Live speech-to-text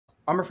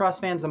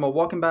RHODES fans,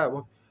 welcome back,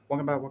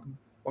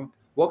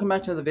 welcome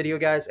back to the video,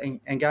 guys.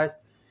 And guys,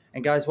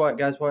 what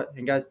we're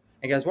gonna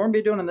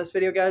be doing in this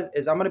video, guys,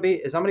 is I'm gonna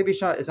be showing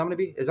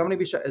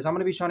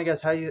you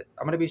guys how you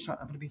showing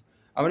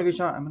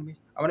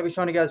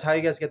you guys how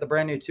you guys get the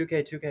brand new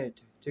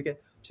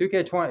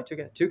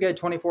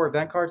 2K24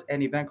 event cards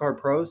and event card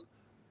pros,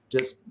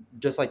 just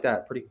like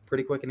that,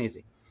 pretty quick and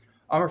easy.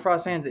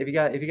 RHODES fans, if you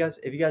guys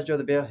enjoy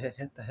the video,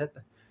 hit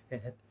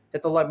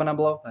the like button down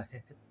below.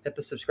 Hit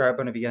the subscribe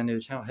button if you got new to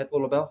the channel. Hit the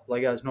little bell,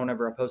 let you guys know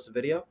whenever I post a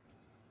video.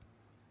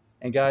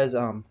 And guys,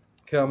 come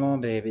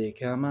on, baby,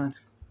 come on,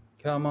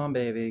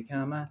 baby,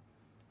 come on,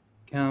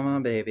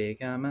 baby,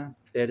 come on.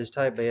 Yeah, just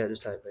type in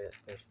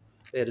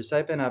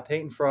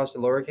PaytonFrost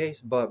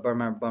lowercase. But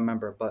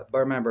remember,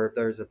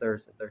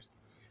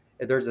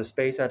 if there's a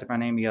space after my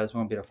name, you guys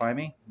won't be able to find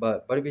me.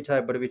 But if you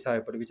type my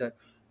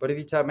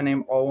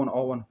name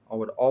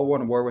all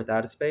one word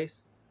without a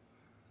space,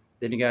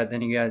 then you guys find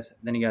me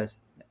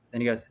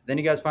in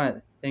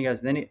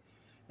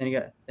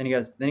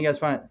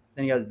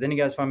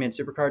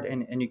SuperCard,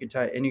 and you can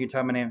type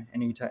my name,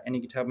 and you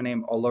can type my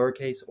name all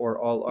lowercase or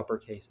all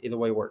uppercase. Either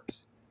way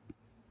works.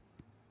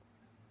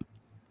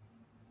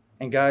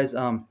 And guys,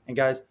 if you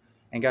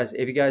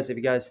guys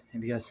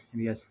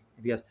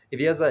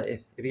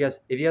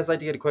like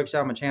to get a quick shout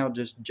out on my channel,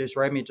 just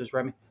write me at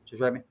SuperCard,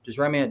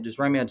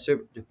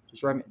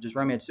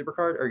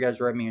 or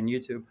guys write me on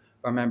YouTube,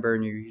 or remember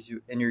in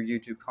your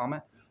YouTube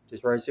comment,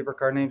 just write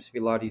SuperCard names. It'll be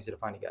a lot easier to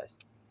find you guys.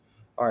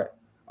 All right,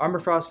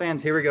 RHODES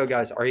fans, here we go,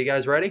 guys. Are you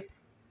guys ready?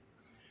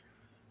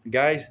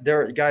 There's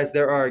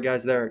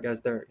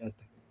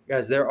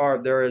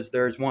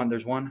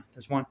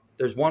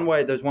one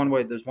way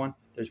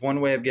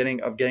of getting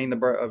the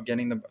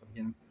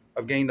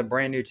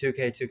brand new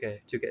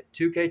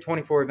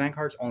 2K24 event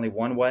cards. Only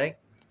one way.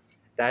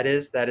 That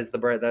is the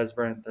brand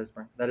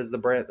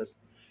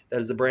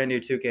new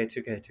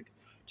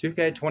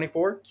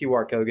 2K24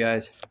 QR code,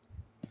 guys.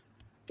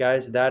 That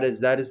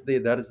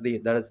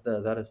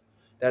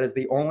is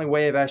the only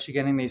way of actually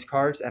getting these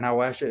cards, and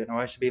I should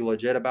be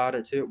legit about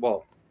it too.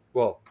 Well,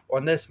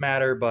 on this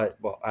matter, but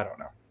I don't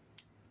know.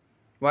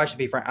 Well, I should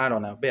be frank. I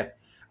don't know. But yeah,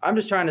 I'm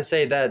just trying to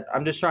say that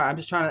I'm just trying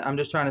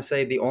to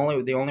say the only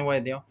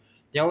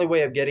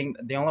way of getting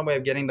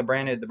the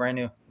brand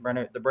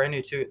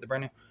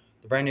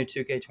new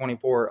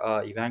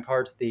 2K24 event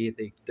cards, the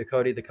CODY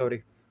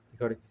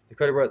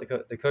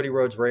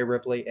RHODES RHEA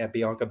Ripley and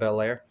Bianca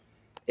Belair,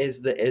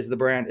 is the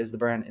brand new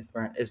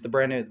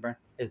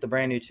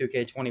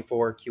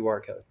 2K24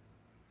 QR code.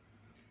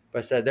 But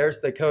I said there's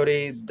the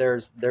CODY,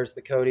 there's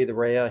the CODY, the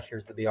Rhea,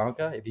 here's the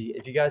Bianca. If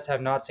you guys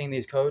have not seen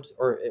these codes,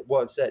 or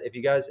what I've said, if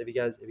you guys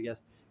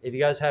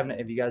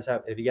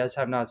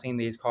have not seen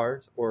these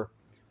cards or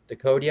the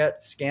code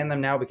yet, scan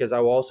them now, because I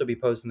will also be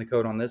posting the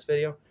code on this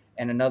video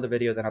and another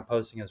video that I'm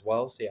posting as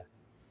well. So yeah.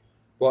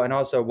 Well, and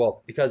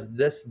also, because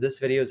this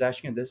video is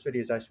actually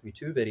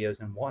two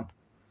videos in one.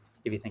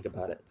 If you think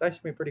about it, it's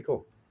actually pretty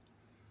cool.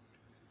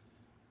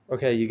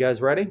 Okay, you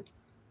guys ready?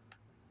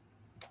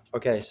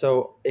 Okay,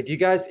 so if you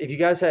guys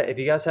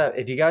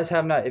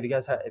have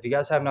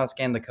not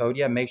scanned the code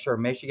yet, make sure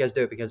you guys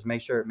do it, because make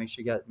sure you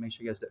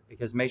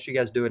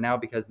guys do it now,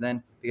 because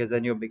then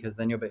you'll be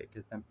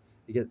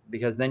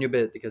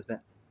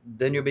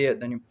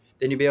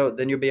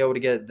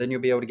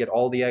able to get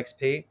all the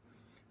XP,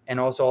 and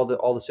also all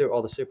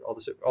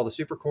the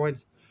super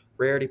coins,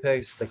 rarity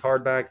picks, the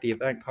card back, the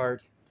event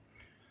cards.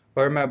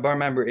 But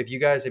remember, if you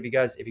guys are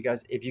maxed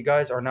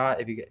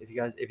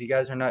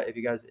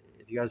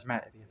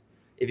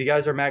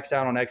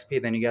out on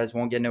XP, then you guys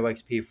won't get no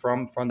XP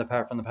from the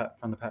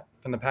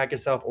pack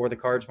itself or the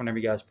cards whenever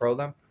you guys pro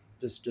them.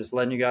 Just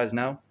letting you guys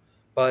know.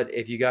 But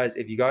if you guys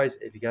aren't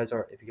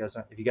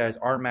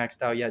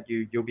maxed out yet,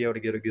 you'll be able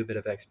to get a good bit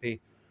of XP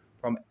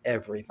from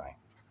everything.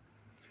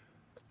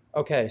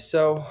 Okay,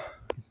 so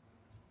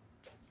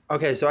I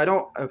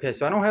don't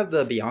have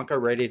the Bianca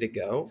ready to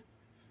go.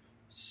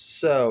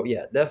 So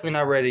yeah, definitely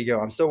not ready to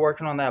go. I'm still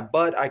working on that,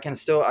 but I can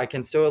still at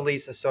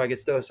least show you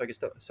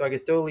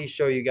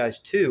guys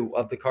 2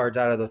 of the cards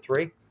out of the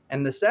 3,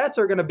 and the stats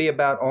are going to be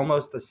about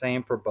almost the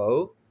same for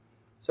both.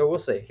 So we'll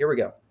see. Here we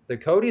go. The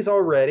CODY's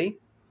all ready.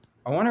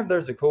 I wonder if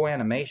there's a cool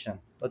animation.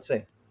 Let's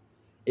see.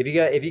 If you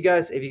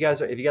guys are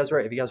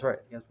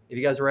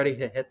ready,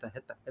 hit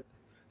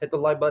the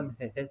like button,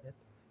 hit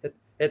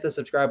the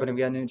subscribe button if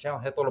you got a new channel,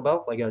 hit the little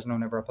bell, let you guys know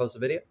whenever I post a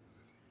video.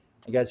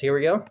 And guys, here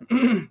we go.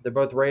 They're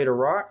both ready to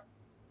rock.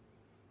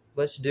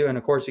 Let's do, and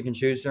of course you can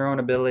choose your own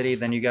ability.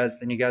 Then you guys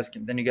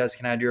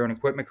can add your own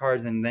equipment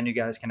cards, and then you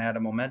guys can add a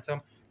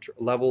momentum,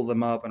 level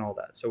them up, and all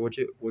that. So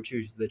we'll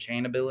choose the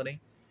chain ability.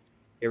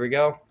 Here we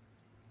go.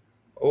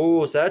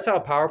 Oh, so that's how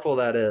powerful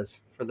that is.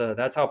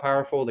 That's how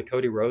powerful the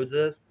CODY RHODES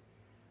is.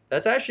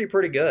 That's actually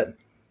pretty good.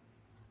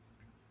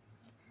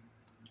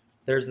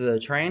 There's the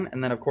train,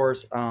 and then of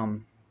course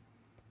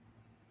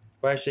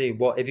if you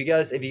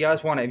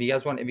guys want to add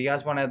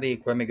the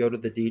equipment, go to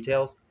the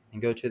details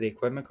and go to the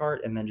equipment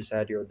card, and then just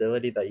add your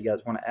ability that you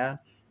guys want to add,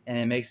 and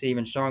it makes it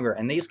even stronger.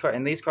 And these cards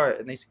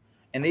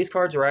And these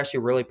cards are actually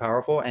really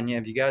powerful. And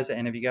if you guys are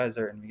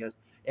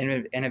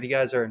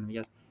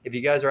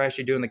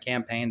actually doing the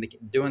campaign,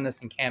 doing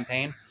this in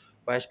campaign,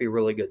 will actually be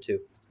really good too,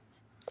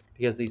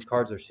 because these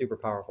cards are super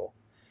powerful.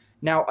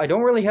 Now, I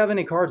don't really have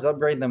any cards to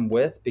upgrade them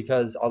with,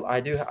 because I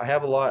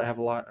have a lot.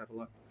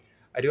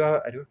 I do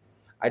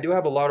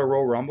have a lot of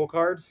Royal Rumble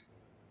cards,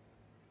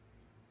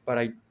 but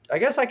I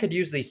guess I could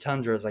use these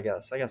Tundras. I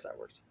guess that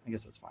works. I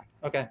guess that's fine.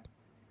 Okay.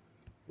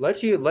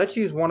 Let's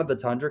use one of the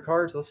Tundra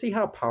cards. Let's see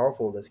how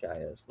powerful this guy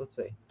is. Let's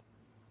see.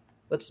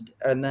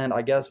 And then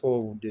I guess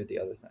we'll do the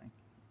other thing.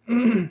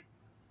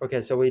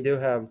 Okay, so we do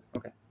have,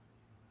 okay.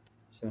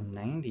 So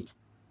 90.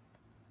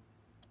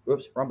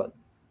 Whoops, wrong button.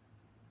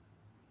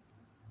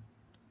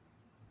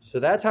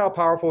 So that's how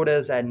powerful it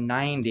is at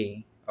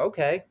 90.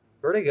 Okay,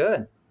 pretty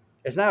good.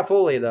 It's not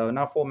fully though,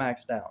 not full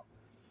maxed out.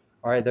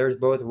 All right, there's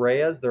both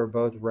Rheas. They're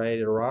both ready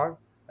to rock.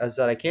 As I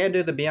said, I can't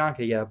do the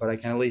Bianca yet, but I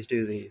can at least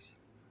do these.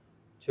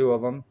 2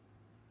 of them.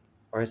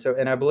 All right, so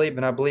and I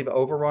believe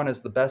Overrun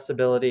is the best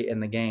ability in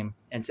the game,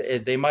 and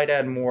they might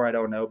add more. I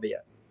don't know, but yeah,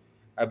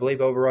 I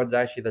believe Overrun's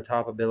actually the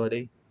top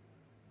ability.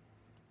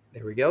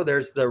 There we go.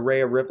 There's the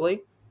Rhea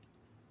Ripley,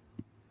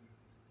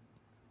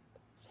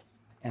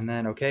 and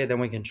then okay, then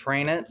we can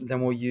train it.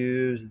 Then we'll just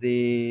use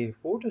the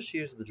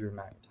Drew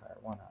McIntyre.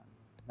 Why not?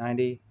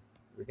 90. Here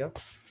we go.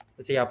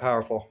 Let's see how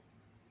powerful.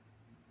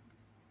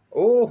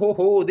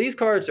 Oh, these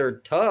cards are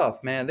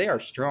tough, man. They are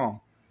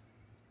strong.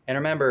 And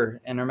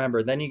remember,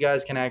 then you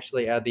guys can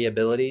actually add the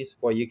abilities.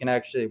 Well, you can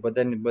actually, but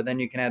then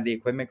you can add the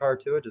equipment card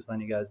to it. Just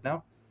letting you guys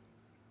know.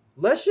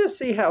 Let's just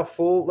see how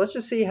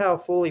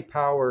fully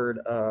powered.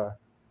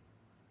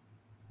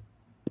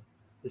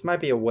 This might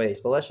be a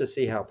waste, but let's just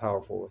see how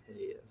powerful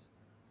he is.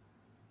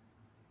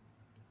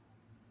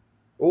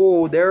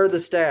 Oh, there are the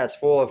stats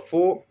for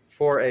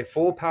a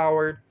full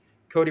powered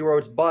Cody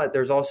Rhodes. But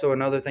there's also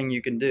another thing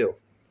you can do.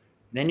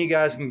 Then you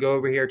guys can go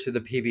over here to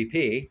the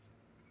PvP,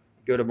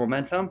 go to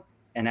momentum,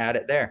 and add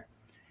it there.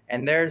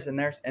 And there's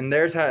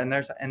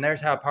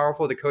how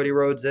powerful the Cody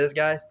Rhodes is,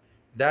 guys.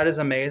 That is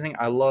amazing.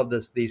 I love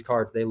these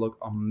cards. They look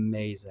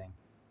amazing.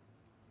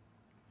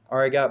 All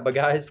right,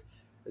 guys,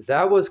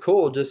 that was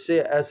cool. Just see,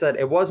 as I said,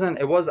 I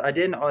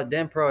didn't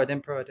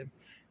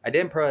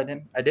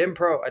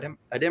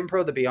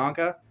pro the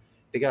Bianca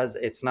because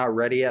it's not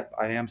ready yet.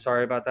 I am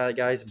sorry about that,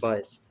 guys,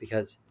 but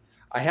because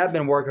I have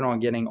been working on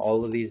getting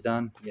all of these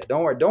done. Yeah,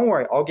 don't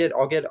worry. I'll get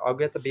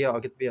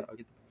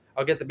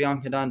the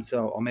Bianca done,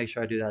 so I'll make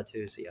sure I do that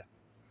too. So yeah.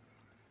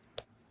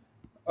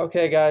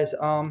 Okay, guys.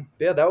 That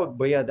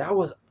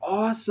was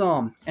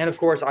awesome. And of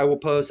course, I'll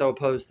post the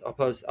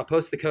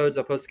codes.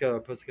 I'll post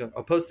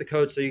the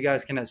code so you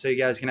guys can actually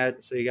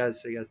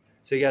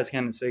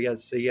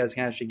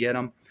get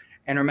them.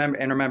 And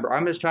remember,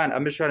 I'm just trying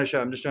to show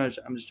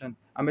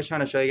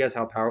you guys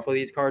how powerful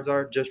these cards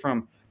are. Just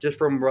from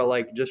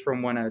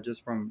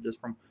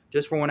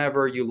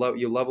whenever you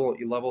level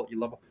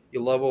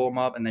them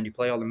up, and then you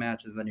play all the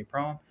matches, and then you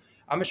pro them.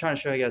 I'm just trying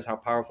to show you guys how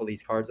powerful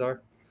these cards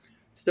are.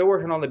 Still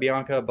working on the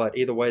Bianca, but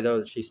either way,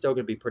 though, she's still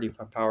going to be pretty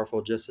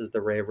powerful, just as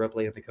the Rhea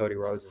Ripley and the Cody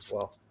Rhodes as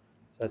well.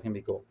 So that's going to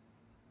be cool.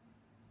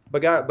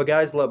 But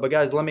guys, let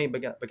me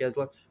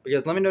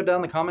know down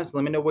in the comments.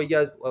 Let me know what you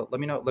guys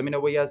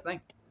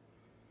think.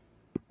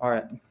 All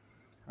right.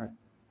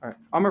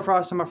 Armor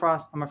Frost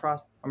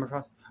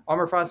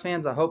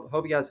fans. I hope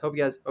you guys have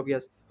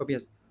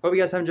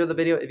enjoyed the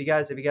video. If you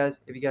guys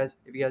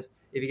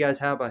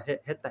have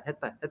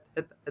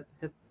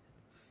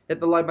hit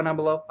the like button down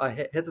below.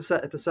 Hit the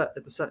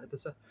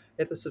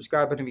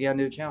subscribe button if you got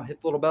new to the channel.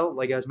 Hit the little bell,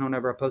 let you guys know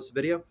whenever I post a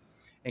video.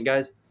 And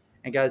guys,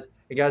 always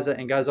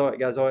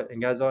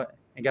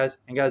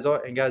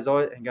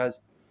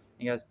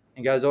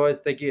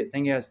thank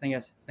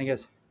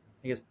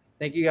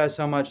you guys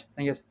so much.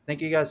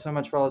 Thank you guys so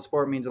much for all the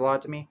support. It means a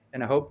lot to me.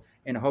 And I hope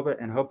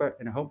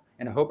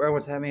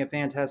everyone's having a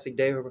fantastic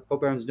day. Hope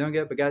everyone's doing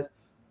good. But guys,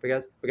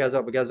 always,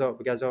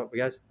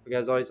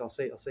 I'll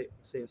see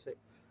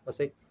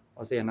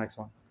you next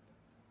one.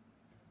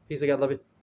 Peace, I got love you.